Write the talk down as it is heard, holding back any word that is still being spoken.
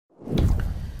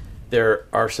there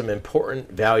are some important,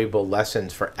 valuable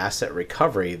lessons for asset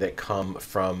recovery that come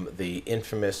from the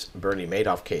infamous Bernie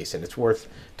Madoff case, and it's worth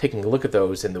taking a look at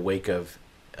those in the wake of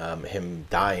him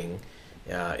dying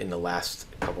in the last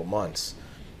couple months.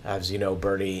 As you know,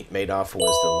 Bernie Madoff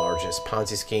was the largest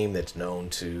Ponzi scheme that's known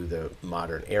to the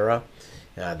modern era.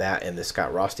 That and the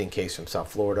Scott Rothstein case from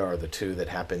South Florida are the two that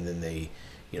happened in the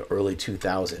early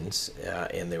 2000s,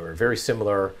 and they were very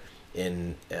similar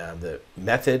in the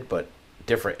method, but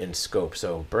different in scope.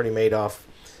 So Bernie Madoff,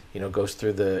 goes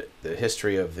through the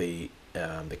history of the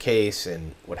case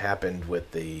and what happened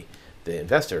with the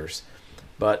investors.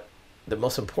 But the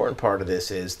most important part of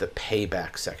this is the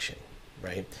payback section,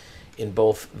 right? In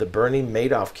both the Bernie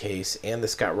Madoff case and the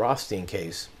Scott Rothstein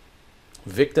case,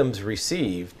 victims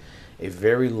received a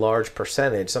very large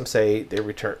percentage. Some say they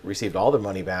received all their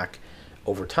money back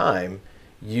over time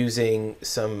using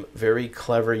some very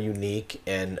clever, unique,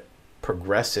 and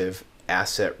progressive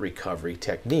asset recovery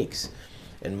techniques.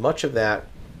 And much of that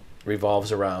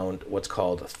revolves around what's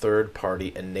called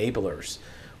third-party enablers,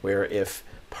 where if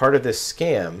part of this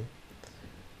scam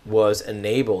was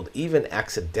enabled even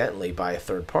accidentally by a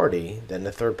third party, then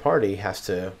the third party has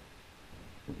to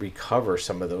recover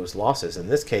some of those losses. In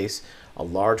this case, a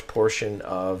large portion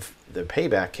of the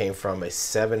payback came from a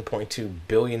 $7.2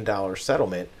 billion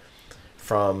settlement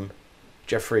from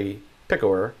Jeffrey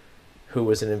Pickler, who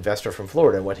was an investor from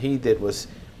Florida. And what he did was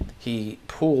he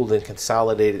pooled and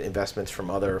consolidated investments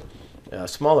from other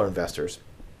smaller investors.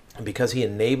 And because he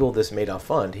enabled this Madoff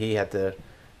fund, he had to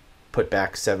put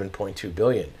back $7.2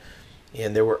 billion.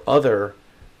 And there were other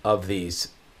of these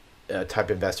type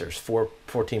investors,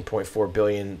 $14.4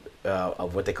 billion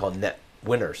of what they call net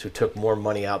winners, who took more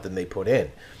money out than they put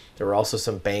in. There were also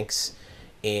some banks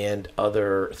and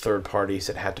other third parties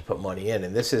that had to put money in.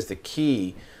 And this is the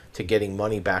key to getting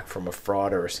money back from a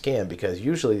fraud or a scam, because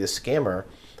usually the scammer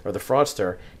or the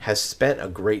fraudster has spent a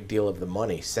great deal of the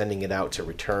money sending it out to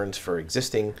returns for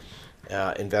existing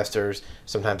investors.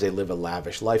 Sometimes they live a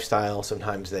lavish lifestyle.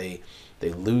 Sometimes they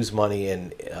lose money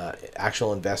in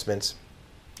actual investments.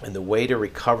 And the way to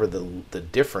recover the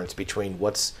difference between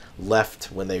what's left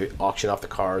when they auction off the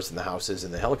cars and the houses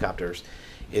and the helicopters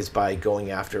is by going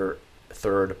after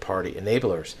third-party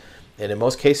enablers. And in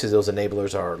most cases, those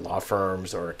enablers are law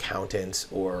firms or accountants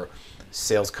or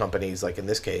sales companies, like in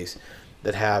this case,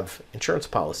 that have insurance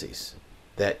policies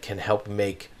that can help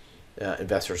make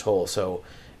investors whole. So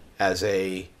as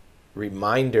a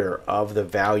reminder of the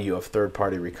value of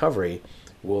third-party recovery,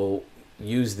 we'll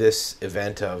use this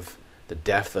event of the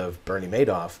death of Bernie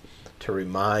Madoff to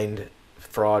remind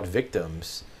fraud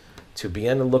victims to be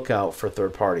on the lookout for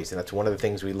third parties. And that's one of the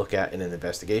things we look at in an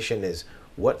investigation is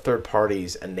what third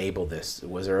parties enable this.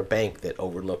 Was there a bank that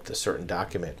overlooked a certain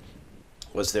document?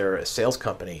 Was there a sales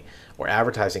company or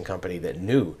advertising company that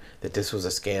knew that this was a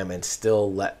scam and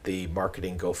still let the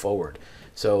marketing go forward?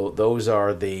 So those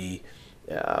are the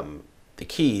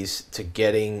keys to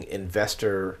getting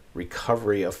investor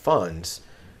recovery of funds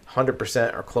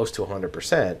 100% or close to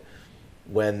 100%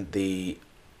 when the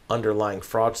underlying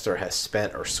fraudster has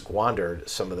spent or squandered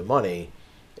some of the money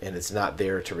and it's not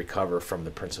there to recover from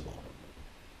the principal.